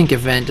last Link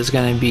event is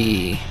going to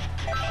be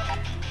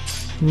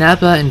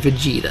Nappa and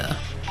Vegeta.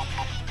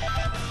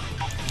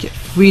 Get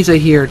Frieza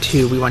here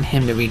too. We want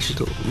him to reach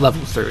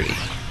level 30.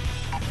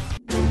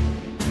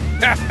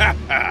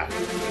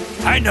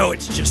 I know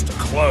it's just a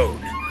clone,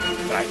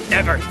 but I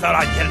never thought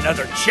I'd get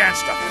another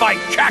chance to fight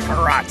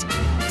Kakarot.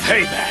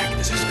 Payback,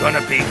 this is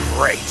gonna be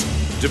great.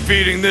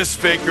 Defeating this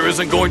faker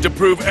isn't going to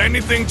prove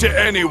anything to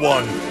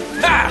anyone.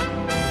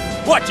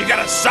 Ha! What, you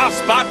got a soft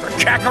spot for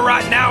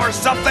Kakarot now or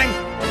something?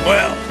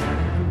 Well,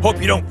 hope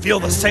you don't feel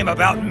the same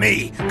about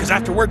me, because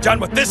after we're done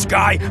with this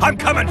guy, I'm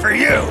coming for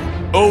you!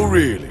 Oh,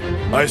 really?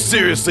 I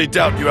seriously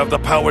doubt you have the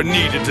power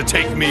needed to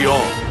take me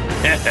on.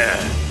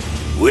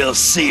 We'll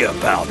see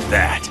about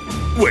that.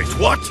 Wait,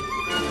 what?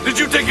 Did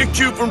you take a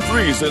cue from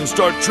Frieza and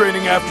start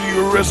training after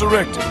you were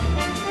resurrected?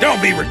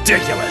 Don't be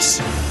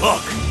ridiculous.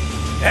 Look,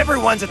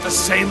 everyone's at the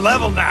same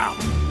level now.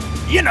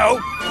 You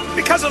know,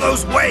 because of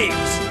those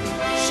waves.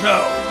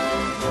 So,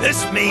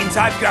 this means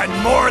I've got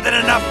more than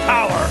enough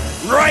power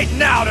right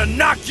now to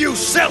knock you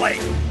silly.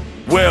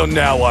 Well,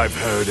 now I've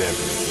heard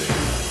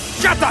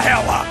everything. Shut the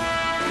hell up!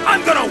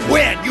 I'm gonna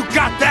win, you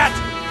got that?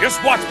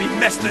 Just watch me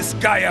mess this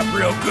guy up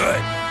real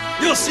good.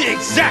 You'll see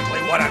exactly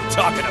what I'm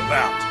talking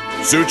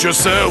about. Suit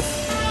yourself.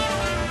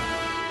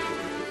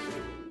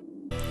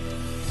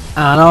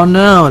 I don't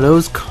know,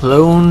 those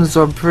clones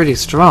are pretty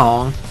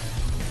strong.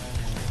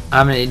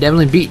 I mean, they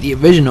definitely beat the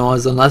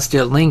originals unless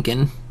they're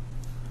Lincoln.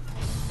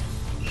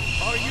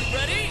 Are you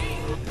ready?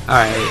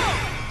 Alright.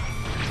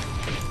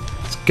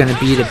 It's gonna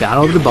be the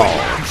battle of the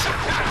balls.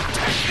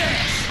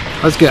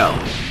 Let's go.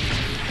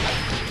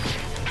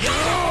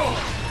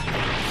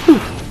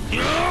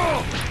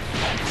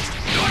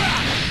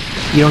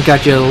 You don't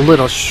got your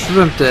little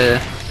shrimp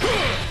to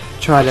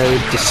try to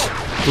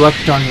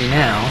destruct on me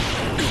now.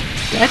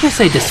 Did I just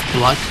say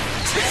destruct?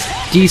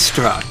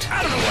 Destruct.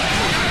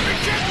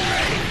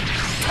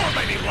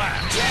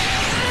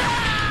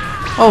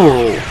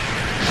 Oh,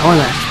 I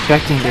wasn't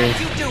expecting to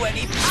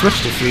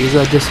switch to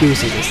Frieza, just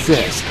use his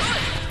assist.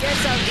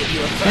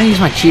 Can I use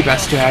my cheap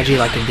ass strategy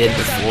like I did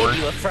before?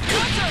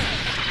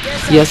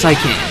 Yes, I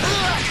can.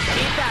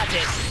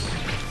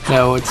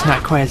 Though it's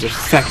not quite as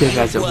effective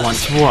as it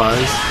once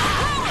was.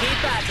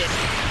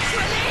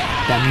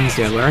 That means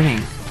they're learning.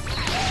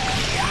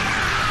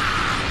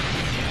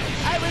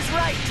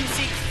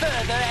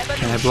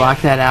 Can I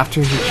block that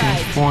after he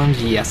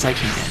transforms? Yes, I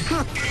can.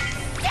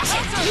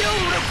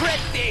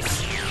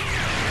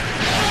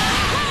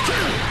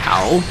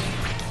 Ow.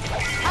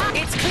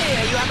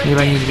 Maybe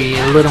I need to be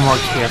a little more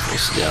careful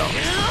still.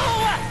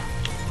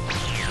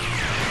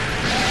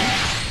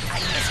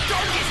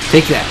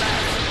 Take that.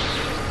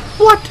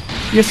 What?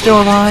 You're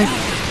still alive?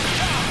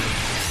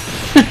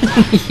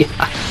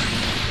 Yeah.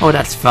 Oh,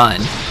 that's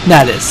fun.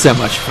 That is so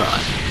much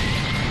fun.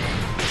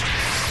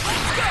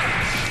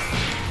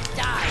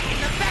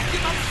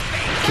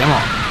 Come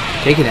on.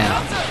 Take it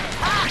out.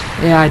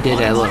 Yeah, I did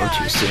it a little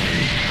too soon.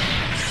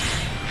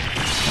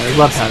 I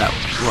love how that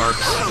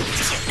works.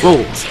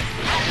 Whoa.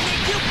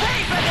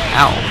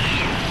 Ow.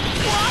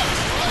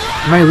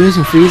 Am I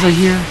losing Frieza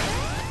here?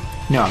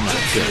 No, I'm not.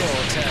 Good.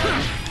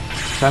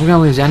 If I'm gonna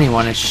lose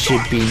anyone, it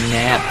should be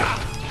Nap.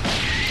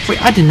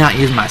 Wait, I did not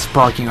use my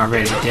sparking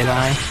already, did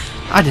I?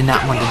 I did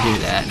not want to do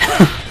that.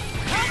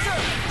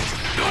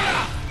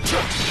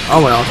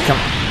 Oh well, come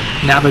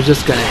on. Nappa's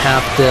just gonna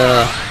have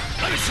to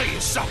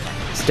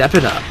step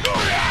it up.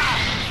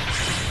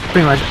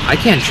 Pretty much, I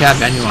can't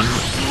trap anyone.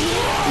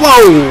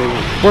 Whoa!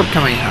 Warp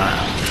coming out.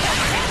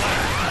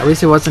 At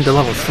least it wasn't to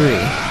level 3.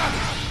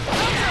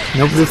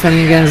 Nope,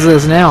 defending against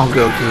this now,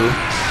 Goku.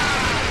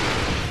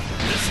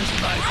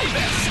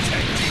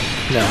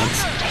 No,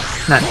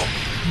 it's not.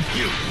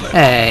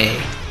 Hey.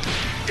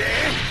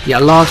 You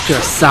lost your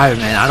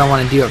assignment. I don't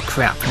want to deal with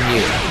crap from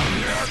you.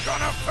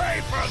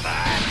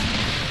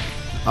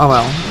 Oh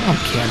well, I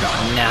don't care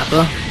about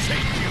Nappa.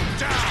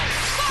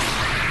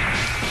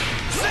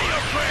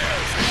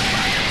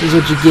 This is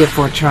what you get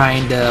for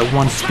trying to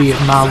one-speed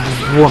my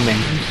woman.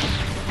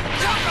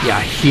 You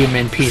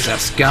human piece of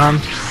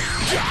scum.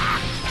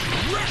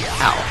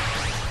 Ow.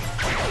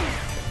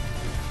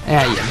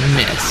 Ah, you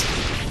missed.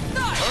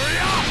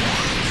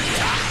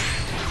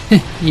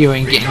 You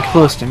ain't getting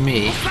close to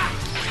me.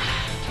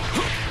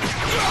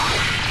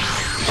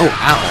 Oh,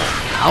 ow.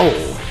 Ow.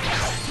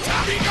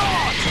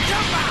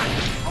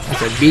 I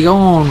said, be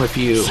gone with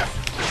you.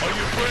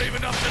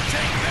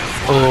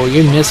 Oh,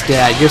 you missed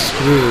that. You're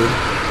screwed.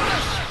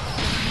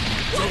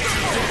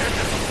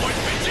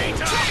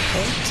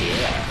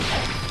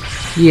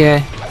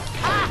 Yeah.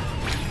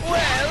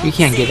 You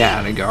can't get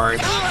out of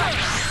guard.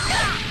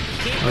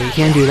 Well, you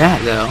can't do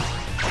that, though.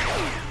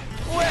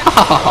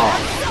 Oh.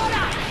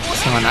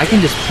 Come on, I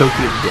can just poke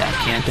you to death,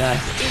 can't I?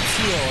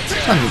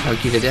 Let me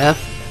poke you to death.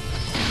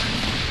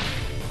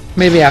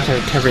 Maybe after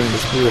covering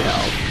this blue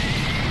health.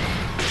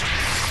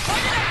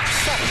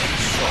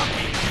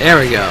 There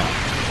we go.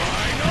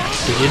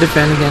 Did you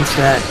defend against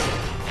that?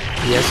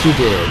 Yes, you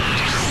did.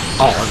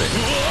 All of it.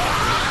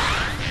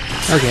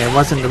 Okay, it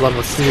wasn't the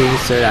level 3,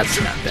 so that's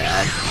not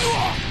bad.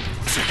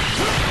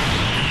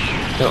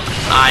 So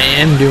I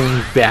am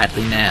doing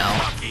badly now.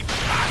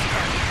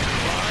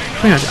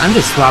 Pretty much, I'm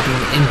just swapping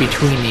in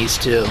between these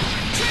two.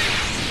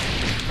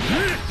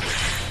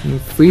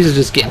 Frieza's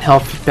just getting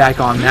health back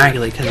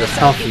automatically because of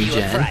health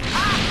regen.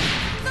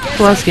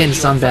 Plus getting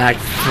some back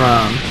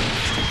from,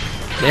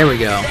 there we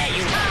go,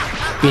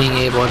 being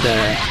able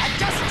to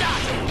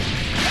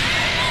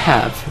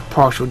have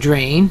partial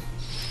drain.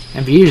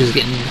 And Vegeta's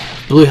getting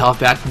blue health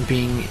back from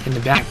being in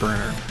the back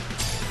burner.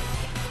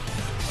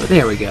 But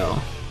there we go.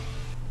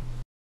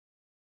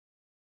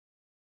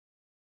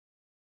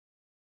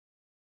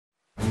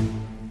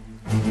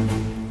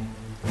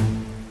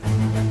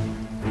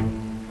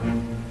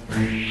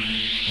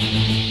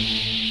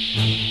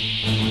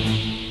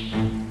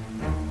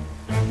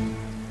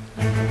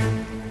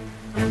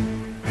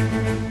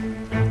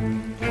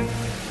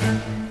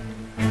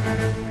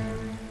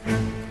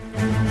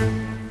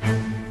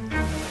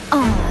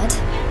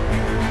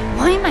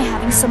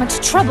 So much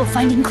trouble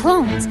finding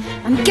clones.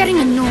 I'm getting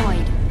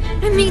annoyed.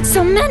 I made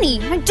so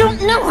many. I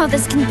don't know how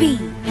this can be.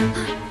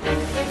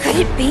 Could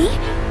it be?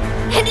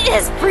 It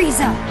is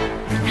Frieza.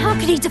 How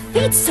could he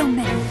defeat so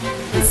many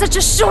in such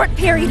a short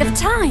period of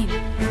time?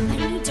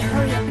 I need to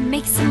hurry up and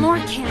make some more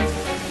candy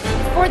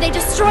before they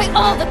destroy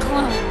all the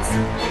clones.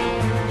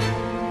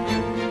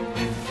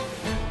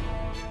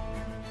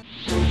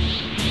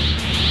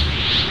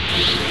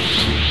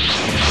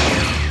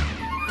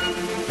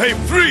 Hey,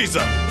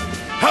 Frieza!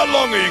 How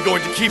long are you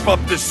going to keep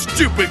up this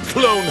stupid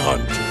clone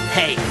hunt?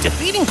 Hey,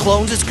 defeating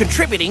clones is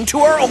contributing to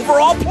our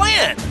overall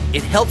plan.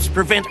 It helps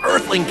prevent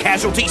Earthling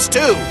casualties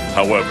too.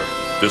 However,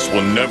 this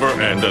will never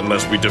end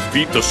unless we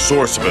defeat the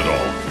source of it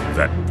all,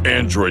 that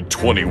Android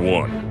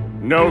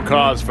 21. No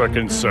cause for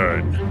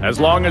concern.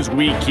 As long as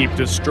we keep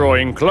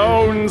destroying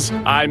clones,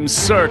 I'm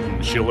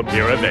certain she'll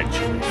appear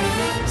eventually.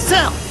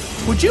 Cell,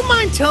 would you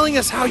mind telling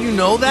us how you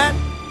know that?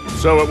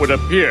 So it would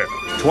appear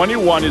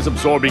 21 is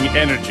absorbing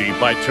energy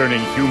by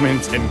turning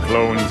humans and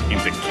clones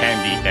into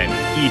candy and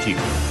eating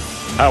them.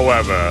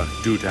 However,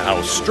 due to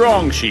how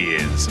strong she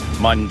is,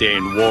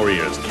 mundane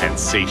warriors can't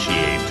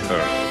satiate her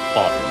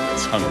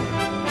bottomless hunger.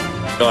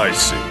 I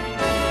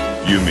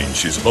see. You mean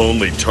she's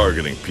only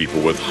targeting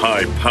people with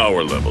high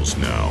power levels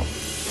now?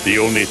 The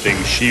only thing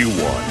she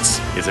wants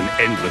is an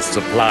endless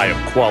supply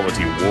of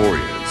quality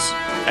warriors.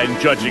 And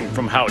judging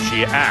from how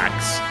she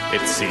acts,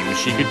 it seems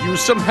she could use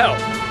some help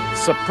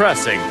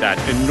suppressing that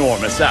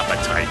enormous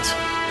appetite.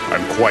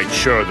 I'm quite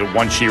sure that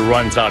once she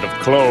runs out of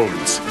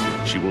clones,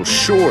 she will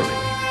surely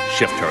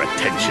shift her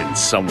attention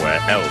somewhere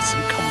else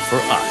and come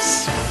for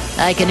us.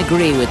 I can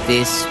agree with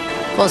this.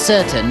 For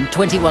certain,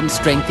 21's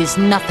strength is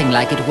nothing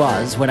like it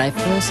was when I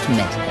first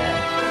met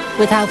her.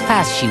 With how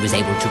fast she was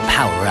able to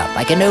power up,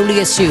 I can only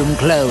assume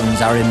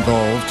clones are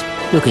involved.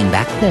 Looking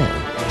back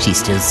though, she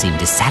still seemed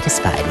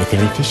dissatisfied with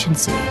her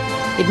efficiency.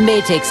 It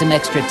may take some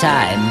extra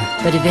time,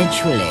 but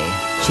eventually,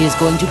 she is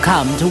going to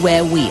come to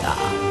where we are.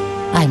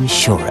 I'm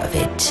sure of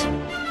it.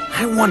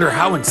 I wonder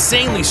how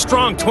insanely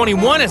strong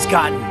 21 has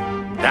gotten.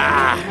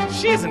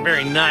 She isn't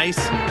very nice.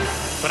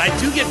 But I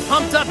do get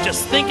pumped up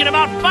just thinking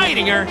about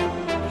fighting her.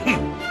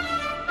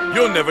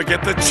 You'll never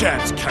get the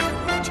chance,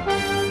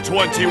 Kakarot.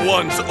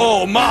 21's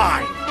all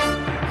mine!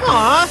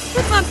 Aw,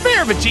 that's not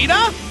fair,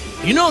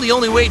 Vegeta! You know the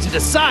only way to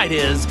decide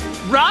is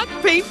rock,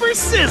 paper,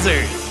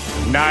 scissors!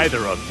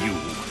 Neither of you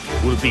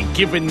will be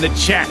given the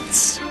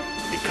chance,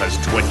 because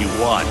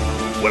 21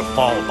 will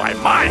fall by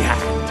my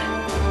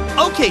hand.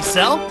 Okay,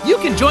 Cell, you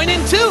can join in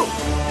too!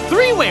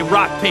 Three-way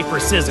rock, paper,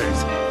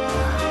 scissors!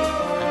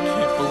 I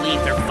can't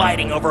believe they're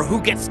fighting over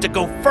who gets to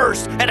go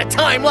first at a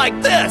time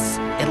like this!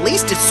 At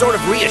least it's sort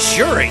of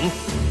reassuring.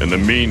 In the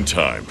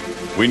meantime,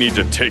 we need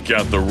to take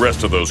out the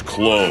rest of those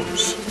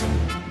clones.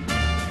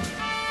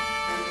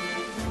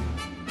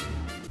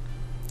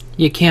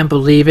 You can't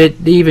believe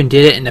it, they even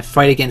did it in the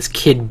fight against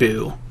Kid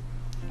Buu.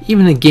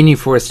 Even the Ginyu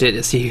Force did it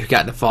to see who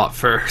got the fault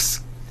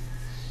first.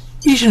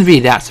 You shouldn't be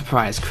that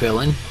surprised,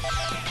 Krillin.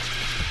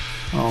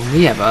 Oh,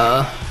 we have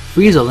a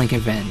Frieza Link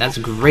event, that's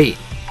great.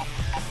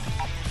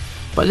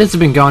 But this has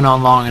been going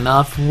on long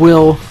enough,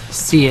 we'll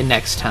see you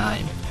next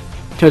time.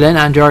 Till then,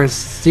 I'm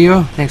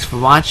Jargus. Thanks for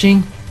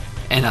watching,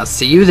 and I'll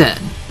see you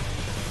then.